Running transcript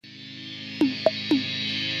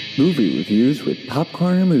Movie reviews with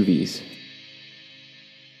Popcorn Movies.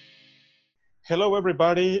 Hello,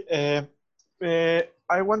 everybody.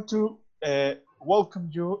 I want to welcome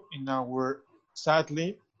you in our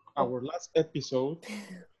last episode.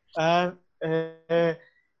 And,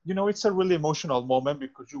 it's a really emotional moment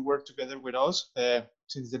because you were together with us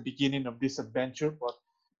since the beginning of this adventure, but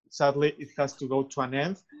sadly, it has to go to an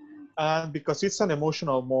end. And because it's an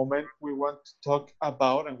emotional moment, we want to talk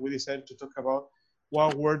about, and we decided to talk about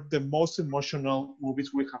what were the most emotional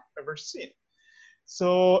movies we have ever seen.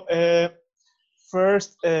 So,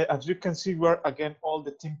 first, as you can see, we're again all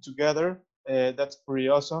the team together. That's pretty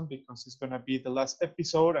awesome because it's gonna be the last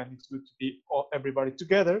episode and it's good to be everybody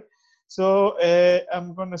together. So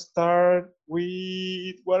I'm gonna start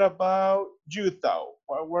with what about you, Tao?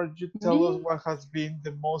 What would you tell us? Me? What has been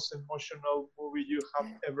the most emotional movie you have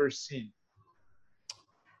ever seen?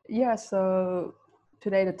 Yeah, so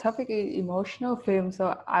today the topic is emotional film.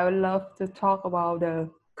 So I would love to talk about the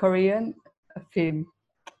Korean film.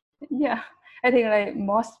 Yeah, I think like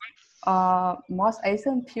most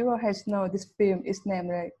Asian people has know this film is named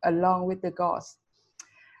like Along with the Gods.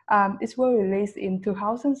 It was released in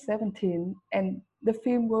 2017 and the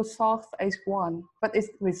film was sold as one, but it's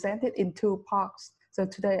presented in two parts. So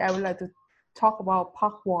today I would like to talk about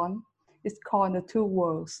part one. It's called The Two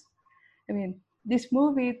Worlds. I mean, this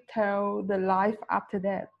movie tells the life after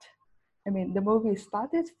that. I mean, the movie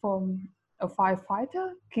started from a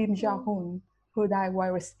firefighter, Kim Jong-un, who died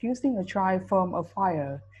while rescuing a child from a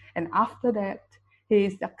fire. And after that, he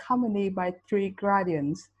is accompanied by three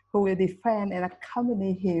guardians who will defend and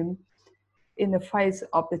accompany him in the face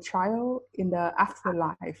of the child in the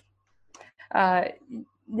afterlife. Uh,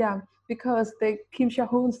 yeah, because the Kim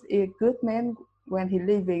Jong-un is a good man when he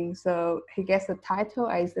living, so he gets the title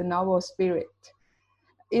as the noble spirit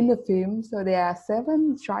in the film. So there are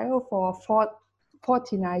seven trials for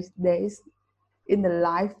 49 days in the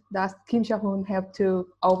life that Kim Jong Un have to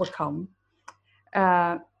overcome,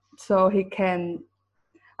 uh, so he can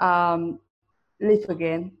um, live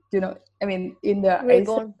again. I mean, in the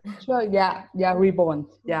Asian Reborn. culture, yeah, reborn.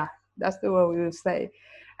 Yeah, that's the word we will say.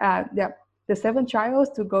 Yeah, the seven trials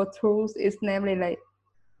to go through is namely like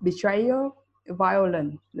betrayal,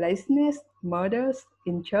 violence, laziness, murders,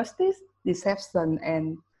 injustice, deception,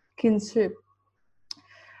 and kinship.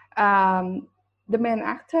 Um, the main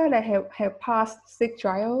actor they have passed six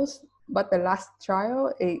trials, but the last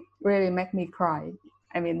trial it really made me cry.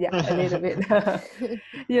 I mean, yeah, a little bit.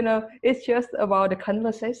 It's just about the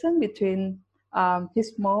conversation between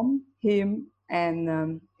his mom, him,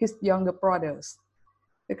 and his younger brothers.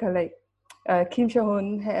 Because like Kim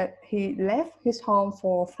Jong Un he left his home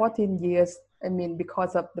for 14 years. I mean,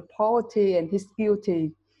 because of the poverty and his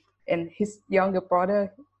guilty, and his younger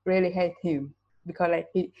brother really hate him because like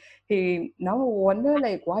he now wonder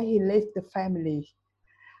like why he left the family,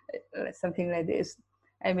 something like this.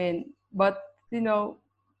 I mean, but you know,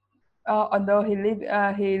 although he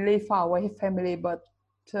live far away his family, but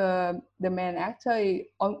the main actor he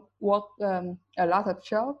work a lot of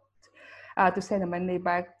job to send the money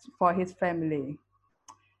back for his family.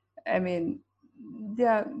 I mean,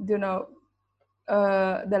 yeah,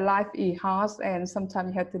 the life is hard, and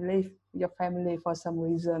sometimes you have to leave your family for some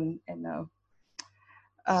reason.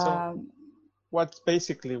 So, Um, what's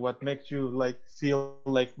basically what makes you like feel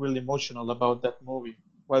like really emotional about that movie?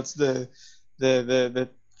 What's the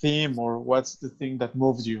theme, or what's the thing that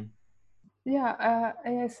moves you? yeah,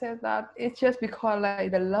 and I said that it's just because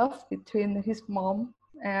like the love between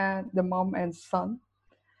the mom and son,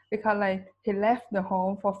 because like he left the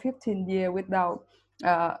home for 15 years without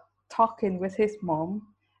uh, talking with his mom,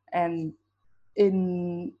 and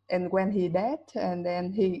and when he died, and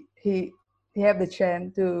then he have the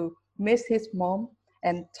chance to miss his mom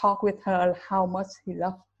and talk with her how much he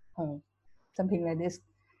loved her, something like this.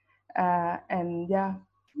 And yeah,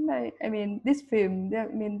 I mean this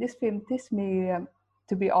film teach me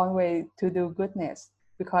to be always to do goodness,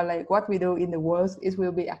 because like what we do in the world is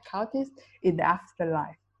will be accounted in the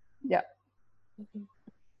afterlife. Yeah.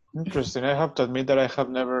 Interesting. I have to admit that I have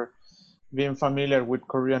never been familiar with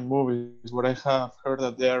Korean movies, but I have heard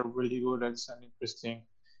that they are really good and it's an interesting.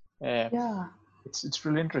 Uh, Yeah. it's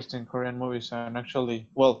really interesting Korean movies, and actually,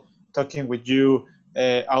 well, talking with you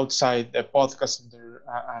outside the podcast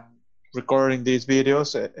and recording these videos,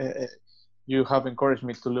 you have encouraged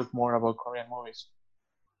me to look more about Korean movies.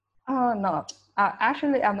 No.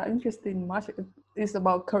 Actually, I'm not interested in much. It's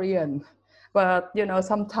about Korean, but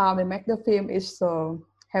sometimes they make the film is so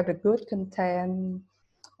have a good content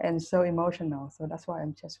and so emotional. So that's why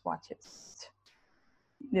I'm just watch it.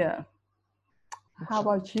 Yeah. How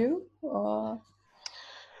about you?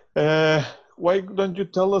 Uh, why don't you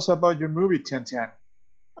tell us about your movie, Tian Tian?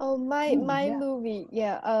 Oh, my yeah. movie,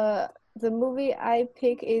 yeah. The movie I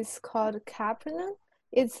pick is called Capernaum.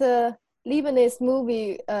 It's a Lebanese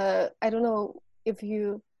movie. I don't know if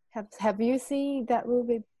you have you seen that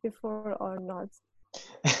movie before or not?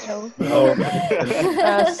 No. No.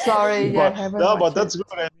 Sorry, yeah, I But haven't no, watched but that's it.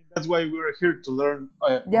 good. I mean, that's why we're here to learn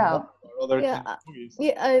Yeah. more about other Yeah, kind of movies.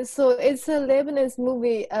 yeah. So it's a Lebanese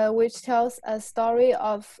movie which tells a story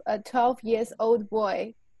of a 12 years old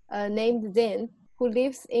boy named Zain who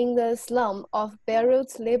lives in the slum of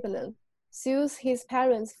Beirut, Lebanon, sues his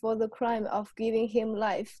parents for the crime of giving him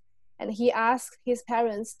life, and he asks his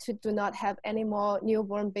parents to do not have any more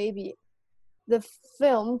newborn baby. The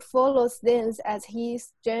film follows Zain as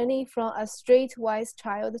his journey from a streetwise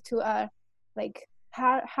child to a like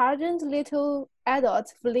hardened little adult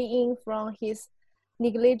fleeing from his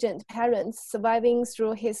negligent parents, surviving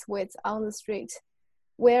through his wits on the street,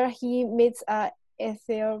 where he meets a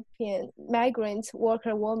Ethiopian migrant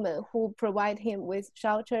worker woman who provides him with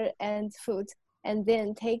shelter and food, and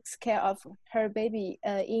then takes care of her baby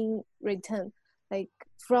in return. Like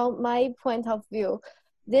from my point of view,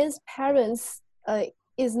 these parents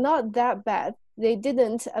is not that bad. They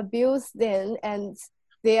didn't abuse them and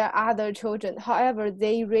their other children. However,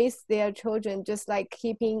 they raise their children just like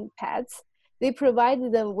keeping pets. They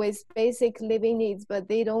provide them with basic living needs, but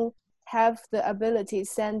they don't have the ability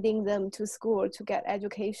sending them to school to get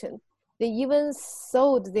education. They even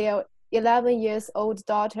sold their 11 years old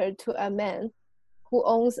daughter to a man who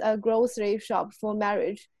owns a grocery shop for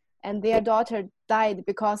marriage, and their daughter died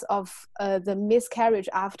because of the miscarriage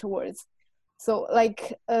afterwards. So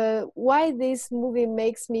like why this movie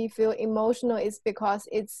makes me feel emotional is because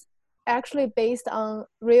it's actually based on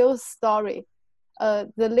real story.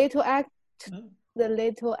 The little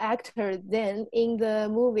actor then in the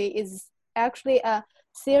movie is actually a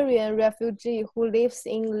Syrian refugee who lives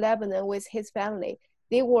in Lebanon with his family.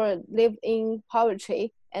 They were lived in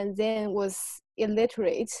poverty and then was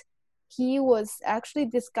illiterate. He was actually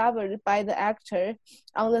discovered by the actor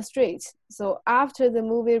on the street. So after the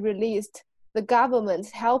movie released, the government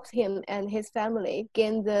helped him and his family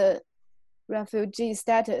gain the refugee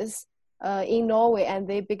status in Norway, and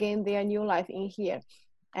they began their new life in here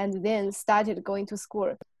and then started going to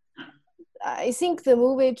school. I think the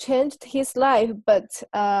movie changed his life, but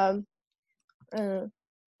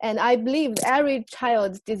and I believe every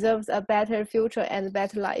child deserves a better future and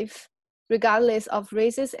better life, regardless of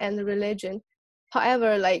races and religion.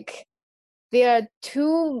 However, like there are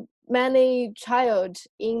too many child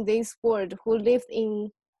in this world who live in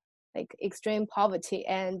like extreme poverty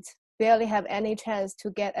and barely have any chance to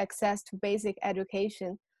get access to basic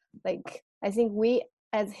education. Like I think we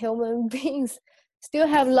as human beings still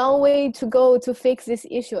have a long way to go to fix this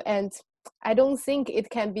issue, and I don't think it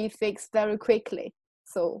can be fixed very quickly.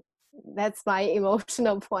 So that's my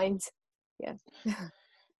emotional point. Yeah.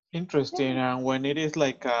 Interesting. And when it is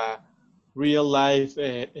like a real life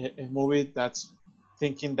a movie that's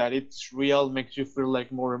thinking that it's real makes you feel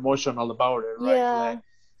like more emotional about it, right? Yeah. Like,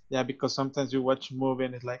 yeah, because sometimes you watch a movie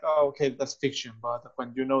and it's like, oh, okay, that's fiction. But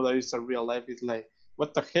when you know that it's a real life, it's like,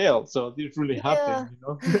 what the hell? So this really Yeah. happened, you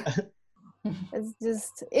know?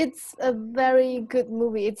 It's a very good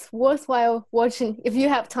movie. It's worthwhile watching if you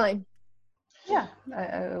have time. Yeah,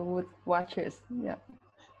 I would watch it. Yeah.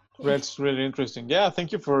 That's really interesting. Yeah,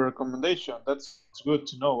 thank you for the recommendation. That's good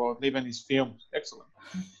to know about Lebanese films. Excellent.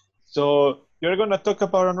 So you're gonna talk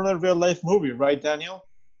about another real life movie, right, Daniel?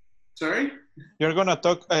 Sorry? You're gonna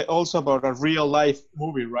talk also about a real life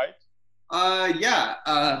movie, right?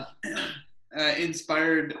 Yeah.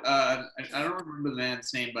 Inspired. I don't remember the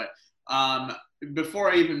man's name, but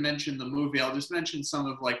before I even mention the movie, I'll just mention some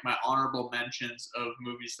of like my honorable mentions of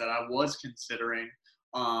movies that I was considering.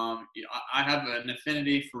 I have an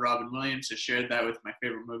affinity for Robin Williams. I shared that with my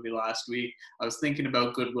favorite movie last week. I was thinking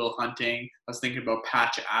about Good Will Hunting. I was thinking about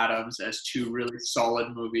Patch Adams as two really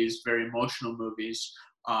solid movies, very emotional movies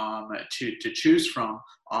to choose from.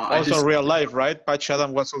 Also real life, right? Patch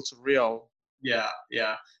Adam was also real. Yeah.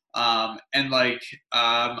 And like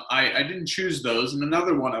I didn't choose those. And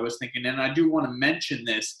another one I was thinking, and I do want to mention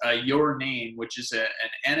this, Your Name, which is an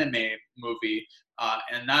anime movie,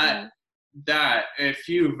 and that if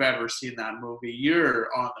you've ever seen that movie, you're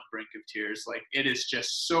on the brink of tears. Like it is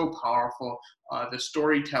just so powerful. The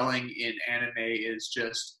storytelling in anime is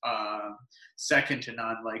just second to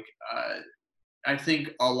none. Like I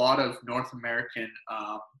think a lot of North American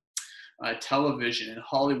television and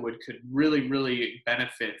Hollywood could really, really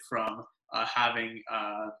benefit from having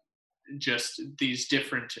just these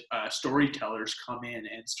different storytellers come in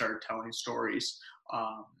and start telling stories.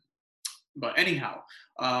 But anyhow,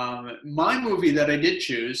 my movie that I did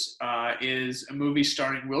choose is a movie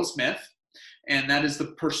starring Will Smith, and that is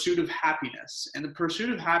The Pursuit of Happiness. And The Pursuit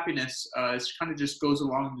of Happiness is kind of just goes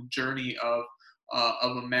along the journey of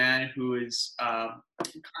a man who is kind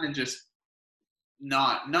of just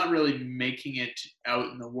not really making it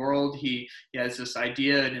out in the world. He has this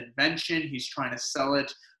idea, an invention. He's trying to sell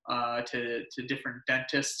it to different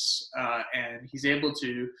dentists, and he's able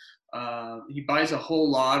to. He buys a whole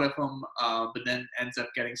lot of them, but then ends up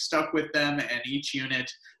getting stuck with them. And each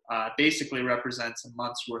unit basically represents a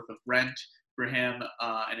month's worth of rent for him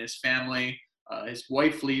and his family. His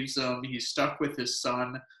wife leaves him. He's stuck with his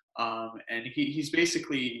son. And he's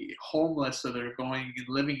basically homeless, so they're going and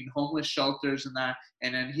living in homeless shelters and that.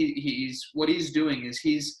 And then what he's doing is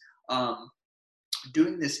he's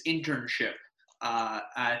doing this internship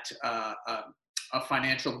at a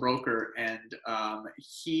financial broker, and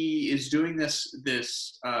he is doing this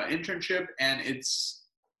internship, and it's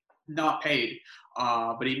not paid.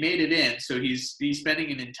 But he made it in, so he's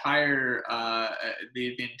spending an entire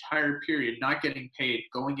the entire period not getting paid,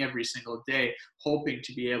 going every single day, hoping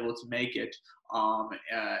to be able to make it.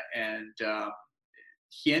 And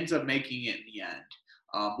he ends up making it in the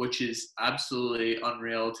end, which is absolutely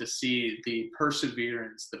unreal to see the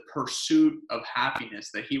perseverance, the pursuit of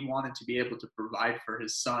happiness that he wanted to be able to provide for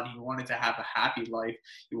his son. He wanted to have a happy life.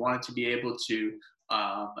 He wanted to be able to.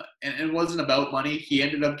 And it wasn't about money. He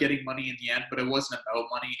ended up getting money in the end, but it wasn't about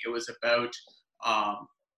money. It was about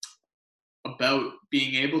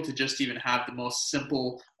being able to just even have the most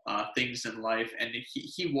simple things in life. And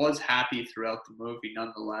he was happy throughout the movie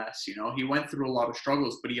nonetheless. You know, he went through a lot of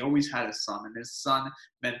struggles, but he always had a son, and his son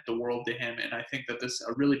meant the world to him. And I think that this is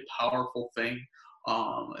a really powerful thing,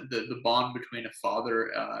 the bond between a father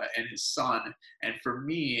and his son. And for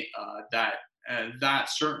me, that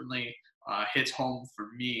certainly hits home for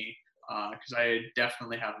me, because I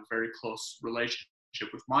definitely have a very close relationship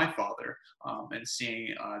with my father, and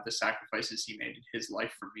seeing the sacrifices he made in his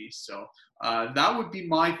life for me. So that would be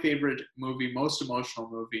my favorite movie, most emotional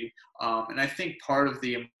movie. And I think part of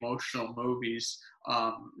the emotional movies,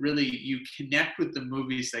 really you connect with the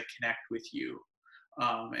movies that connect with you.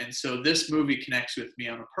 And so this movie connects with me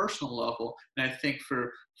on a personal level, and I think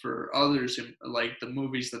for others, like the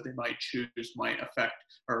movies that they might choose might affect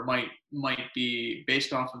or might be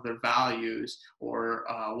based off of their values or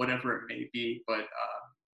whatever it may be. But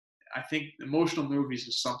I think emotional movies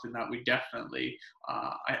is something that we definitely,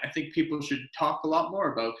 I think people should talk a lot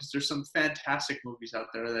more about, because there's some fantastic movies out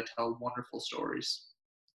there that tell wonderful stories.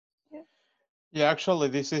 Yeah, actually,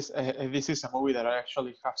 this is a movie that I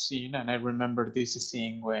actually have seen, and I remember this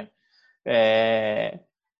scene when they're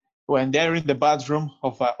in the bathroom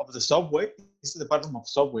of the subway. This is the bathroom of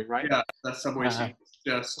Subway, right? Yeah, that subway scene is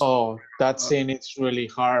just. Oh, that scene is really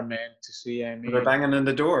hard, man, to see. I mean, they're banging on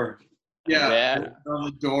the door. Yeah, on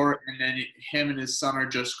the door, and then him and his son are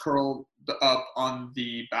just curled up on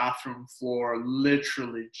the bathroom floor,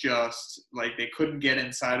 literally just like they couldn't get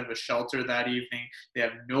inside of a shelter that evening. They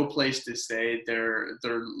have no place to stay. They're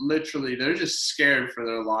just scared for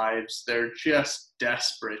their lives. They're just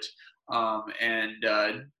desperate.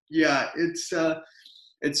 Yeah,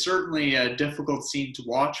 it's certainly a difficult scene to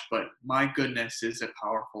watch, but my goodness, is it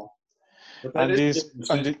powerful.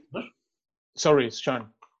 Sorry,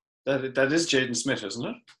 Sean. That is Jaden Smith, isn't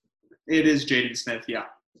it? It is Jaden Smith, yeah.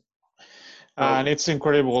 And it's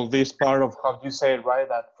incredible, this part of how you say it, right?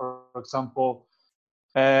 That, for example,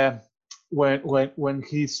 when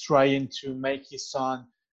he's trying to make his son,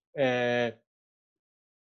 believe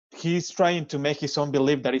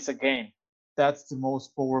that it's a game. That's the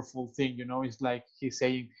most powerful thing, you know. It's like he's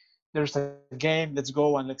saying, "There's a game. Let's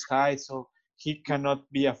go and let's hide." So he cannot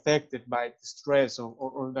be affected by the stress,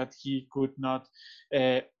 or that he could not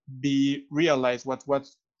be realized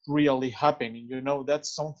what's really happening. You know,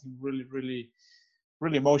 that's something really, really,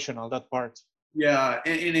 really emotional, that part. Yeah,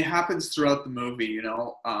 and it happens throughout the movie, you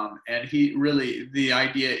know. And he really, the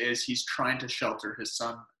idea is he's trying to shelter his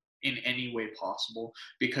son in any way possible,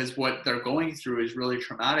 because what they're going through is really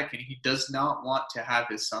traumatic, and he does not want to have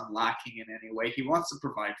his son lacking in any way. He wants to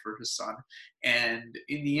provide for his son, and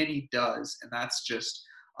in the end he does, and that's just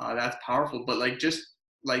that's powerful. But like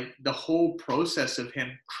the whole process of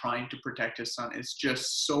him trying to protect his son is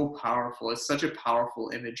just so powerful. It's such a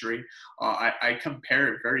powerful imagery. I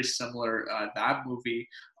compare it very similar, that movie,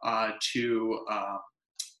 to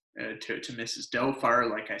Mrs. Doubtfire,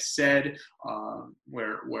 like I said,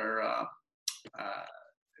 where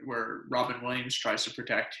Robin Williams tries to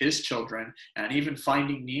protect his children, and even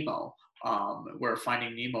Finding Nemo, where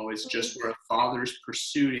Finding Nemo is just where a father's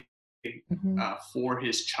pursuing for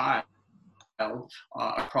his child,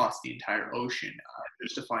 across the entire ocean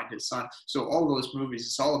just to find his son. So all those movies,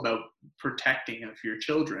 it's all about protecting of your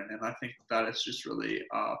children, and I think that is just really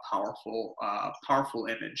powerful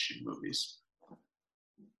image in movies.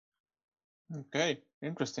 Okay,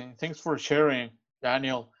 interesting. Thanks for sharing,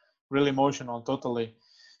 Daniel. Really emotional, totally.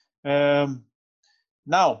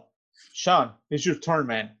 Now, Sean, it's your turn,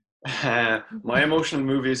 man. My emotional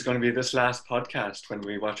movie is going to be this last podcast when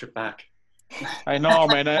we watch it back. I know,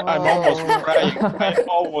 man. I'm almost crying. I'm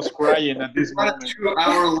almost crying at this moment.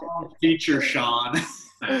 2-hour-long feature, Sean.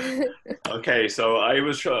 Okay, so I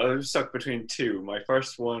was stuck between two. My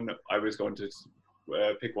first one, I was going to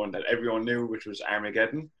pick one that everyone knew, which was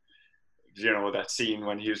Armageddon. You know, that scene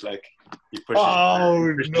when he was like, he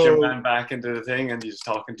pushes your man back into the thing and he's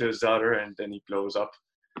talking to his daughter and then he blows up.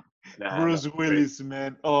 Bruce Willis,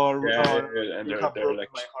 man. And you they're have broken like,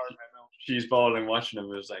 my heart, man. she's bawling watching him.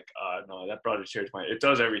 It was like, no, that brought a tear to my. It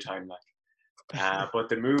does every time, like. But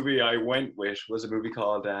the movie I went with was a movie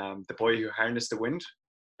called The Boy Who Harnessed the Wind.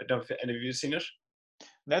 I don't know if any of you have seen it.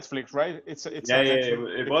 Netflix, right? It's it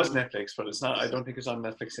was Netflix, but it's not. I don't think it's on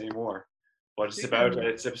Netflix anymore. But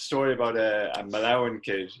it's a story about a Malawian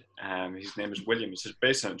kid. His name is William. It's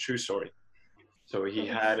based on a true story. So he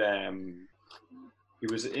had he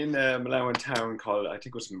was in a Malawian town called, I think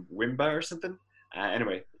it was Wimba or something.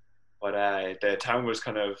 Anyway, but the town was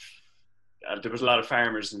kind of there was a lot of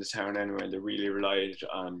farmers in the town anyway, and they really relied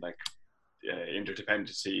on like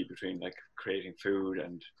interdependency between like creating food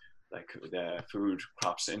and like the food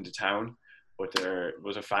crops in the town. But there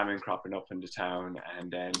was a famine cropping up in the town,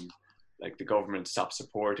 and then like the government stopped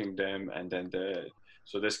supporting them, and then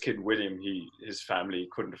so this kid William, his family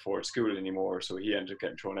couldn't afford school anymore, so he ended up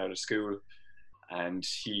getting thrown out of school, and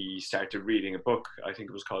he started reading a book. I think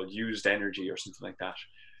it was called Used Energy or something like that.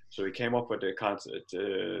 So he came up with a concept,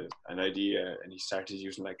 an idea, and he started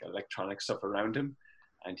using like electronic stuff around him,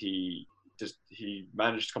 and he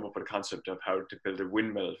managed to come up with a concept of how to build a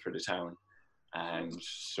windmill for the town, and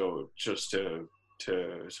so just so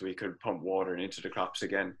he could pump water into the crops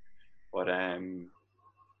again. But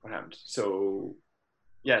what happened? So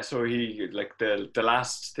yeah, so he like the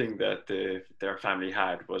last thing that their family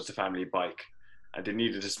had was the family bike, and they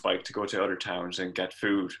needed this bike to go to other towns and get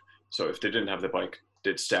food. So if they didn't have the bike,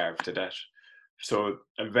 they'd starve to death. So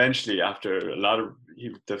eventually, after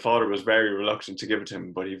the father was very reluctant to give it to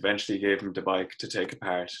him, but he eventually gave him the bike to take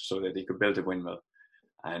apart so that he could build a windmill.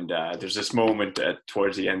 And there's this moment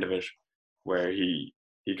towards the end of it where he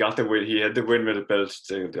had the windmill built.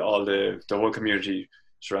 The whole community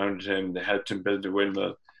surrounded him. They helped him build the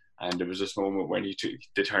windmill, and there was this moment when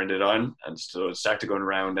they turned it on, and so it started going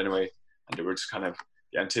around anyway. And there was kind of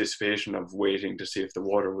the anticipation of waiting to see if the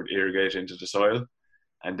water would irrigate into the soil.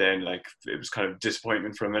 And then like it was kind of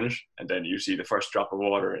disappointment for a minute, and then you see the first drop of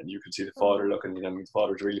water, and you can see the father looking, and the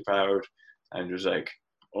father's really proud, and it was like,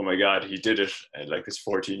 oh my God, he did it! And like this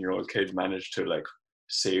 14-year-old kid managed to like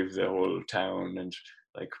save the whole town, and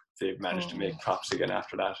like they've managed to make crops again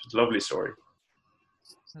after that. It's a lovely story.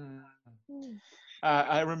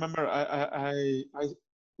 I remember I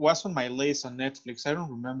was on my list on Netflix. I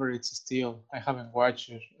don't remember it's still. I haven't watched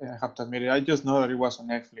it. I have to admit it. I just know that it was on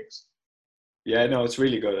Netflix. Yeah, no, it's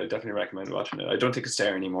really good. I definitely recommend watching it. I don't think it's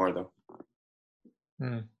there anymore though.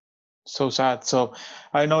 So sad. So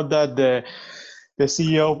I know that the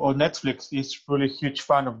CEO of Netflix is really huge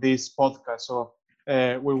fan of this podcast. So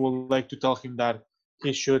we would like to tell him that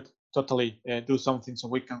he should totally do something so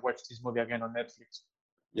we can watch this movie again on Netflix.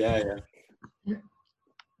 Yeah.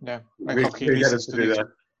 Yeah, I hope he listens to this.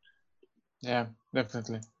 Yeah,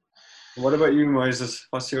 definitely. What about you, Moises?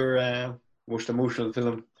 What's your most emotional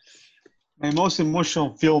film? My most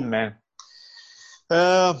emotional film, man.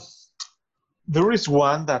 There is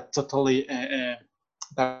one that totally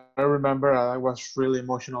that I remember. I was really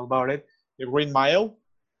emotional about it. The Green Mile.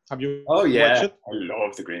 Have you watched it? I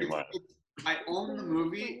love The Green Mile. I own the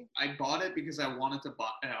movie. I bought it because I wanted to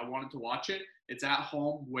watch it. It's at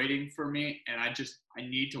home waiting for me, and I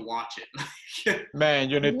need to watch it. Man,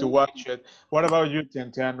 you need to watch it. What about you,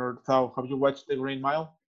 Tian or Thao? Have you watched The Green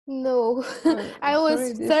Mile? No, I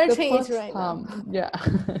was searching it right now. Yeah.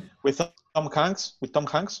 With Tom Hanks?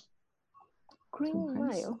 Green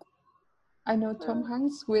Mile. I know Tom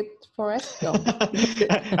Hanks with Forrest Gump.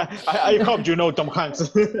 I hope you know Tom Hanks.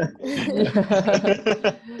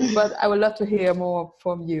 But I would love to hear more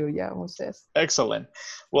from you, Moses. Excellent.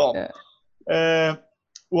 Well,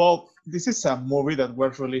 this is a movie that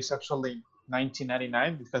was released actually in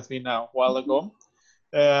 1999. It has been a while ago.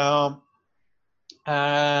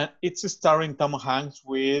 It's starring Tom Hanks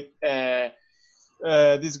with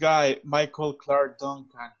this guy, Michael Clark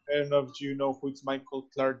Duncan. I don't know if you know who is Michael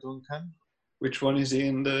Clark Duncan. Which one is he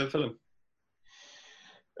in the film?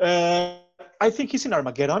 I think he's in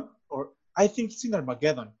Armageddon, or I think he's in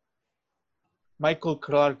Armageddon. Michael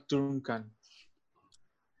Clark Duncan.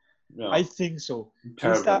 No, I think so.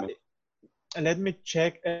 terrible. Let me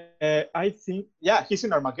check. I think, yeah, he's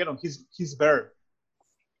in Armageddon. He's Bear.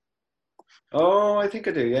 Oh, I think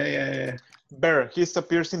I do. Yeah. Bear. He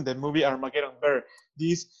appears in the movie Armageddon. Bear.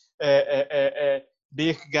 This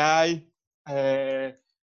big guy,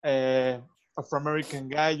 Afro-American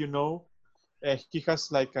guy. You know, he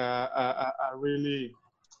has like a really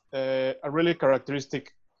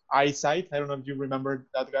characteristic eyesight. I don't know if you remember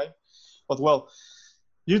that guy, but well,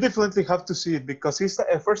 you definitely have to see it because it's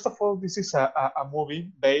first of all, this is a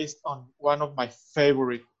movie based on one of my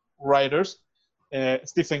favorite writers,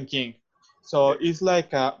 Stephen King. So it's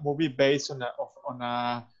like a movie based on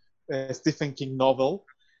a Stephen King novel,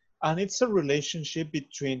 and it's a relationship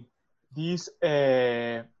between this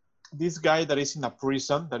this guy that is in a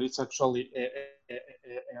prison that is actually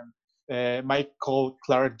Michael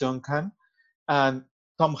Clark Duncan, and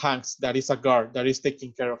Tom Hanks that is a guard that is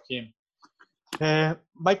taking care of him.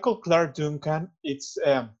 Michael Clark Duncan, it's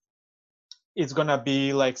gonna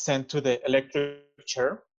be like sent to the electric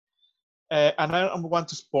chair, and I don't want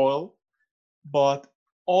to spoil, but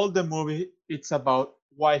all the movie it's about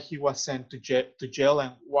why he was sent to jail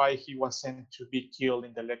and why he was sent to be killed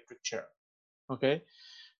in the electric chair. Okay,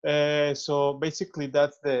 so basically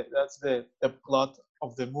that's the plot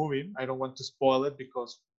of the movie. I don't want to spoil it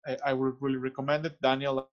because I would really recommend it.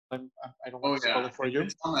 Daniel, I don't want to spoil it for you.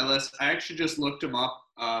 It's on my list. I actually just looked him up,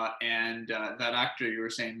 and that actor you were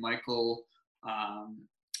saying, Michael,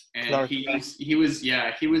 and Clark. he was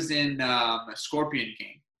in Scorpion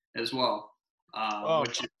King as well,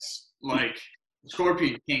 which is like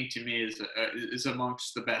Scorpion King to me is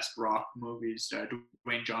amongst the best rock movies,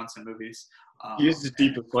 Dwayne Johnson movies. He has the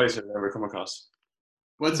deepest voice I've ever come across.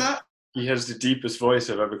 What's that? He has the deepest voice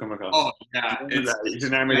I've ever come across. Oh yeah, he's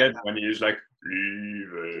an Armageddon when he's like,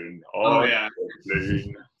 even oh yeah.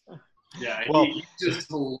 plane. Yeah, well, he's just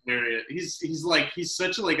hilarious. He's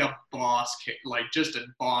such like a boss, like just a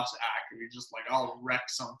boss actor. He's just like, I'll wreck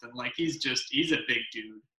something. Like he's a big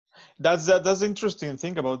dude. That's the interesting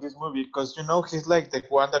thing about this movie because you know he's like the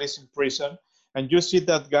one that is in prison, and you see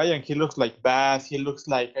that guy and he looks like bad. He looks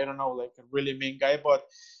like I don't know, like a really mean guy. But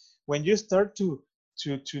when you start to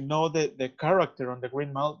know the character on the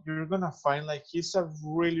Green Mile, you're gonna find like he's a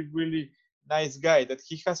really nice guy. That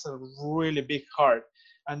he has a really big heart,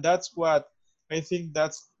 and that's what I think.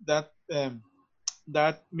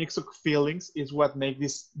 That mix of feelings is what makes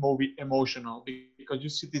this movie emotional because you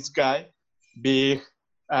see this guy big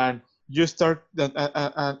and you start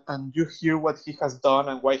and you hear what he has done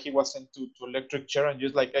and why he was sent to electric chair and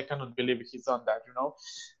you're like I cannot believe he's done that, you know.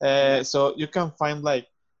 So you can find like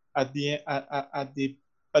at the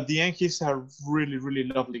end he's a really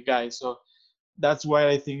lovely guy, so that's why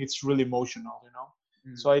I think it's really emotional, you know.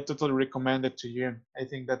 So I totally recommend it to you. I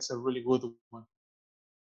think that's a really good one.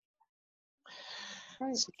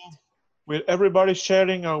 Right. So, with everybody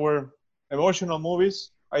sharing our emotional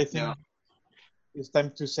movies, I think it's time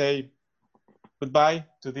to say goodbye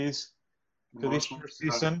to this first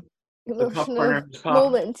season. Emotional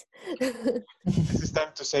moment. This is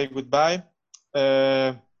time to say goodbye.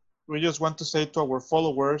 We just want to say to our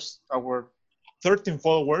followers, our 13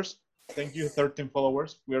 followers, thank you, 13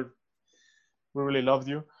 followers. We really love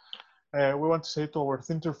you. We want to say to our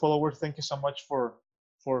 13 followers, thank you so much for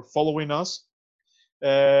following us.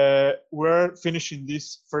 We're finishing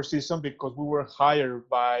this first season because we were hired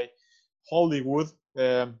by Hollywood.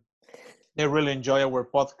 They really enjoy our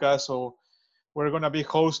podcast, so we're gonna be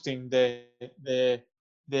hosting the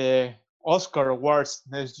Oscar Awards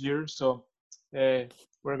next year. So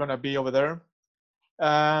we're gonna be over there,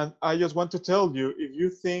 and I just want to tell you, if you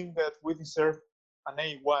think that we deserve an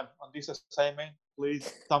A1 on this assignment, please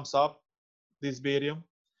thumbs up this video.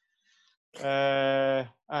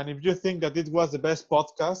 And if you think that it was the best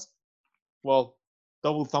podcast, well,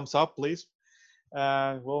 double thumbs up, please.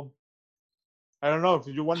 Well, I don't know if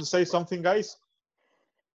you want to say something, guys.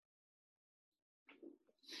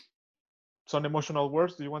 Some emotional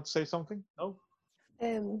words. Do you want to say something? No.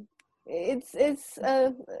 It's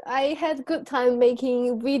I had good time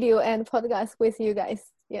making video and podcast with you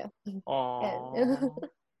guys. Yeah. Aww.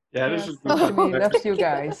 Yeah, this is We love you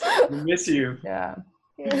guys. We miss you. Yeah.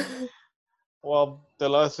 Well, the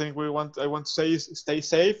last thing I want to say is stay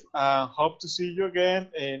safe. Hope to see you again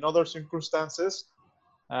in other circumstances.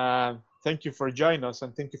 Thank you for joining us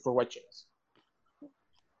and thank you for watching us.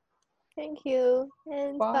 Thank you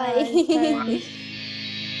and Bye. bye. Thanks.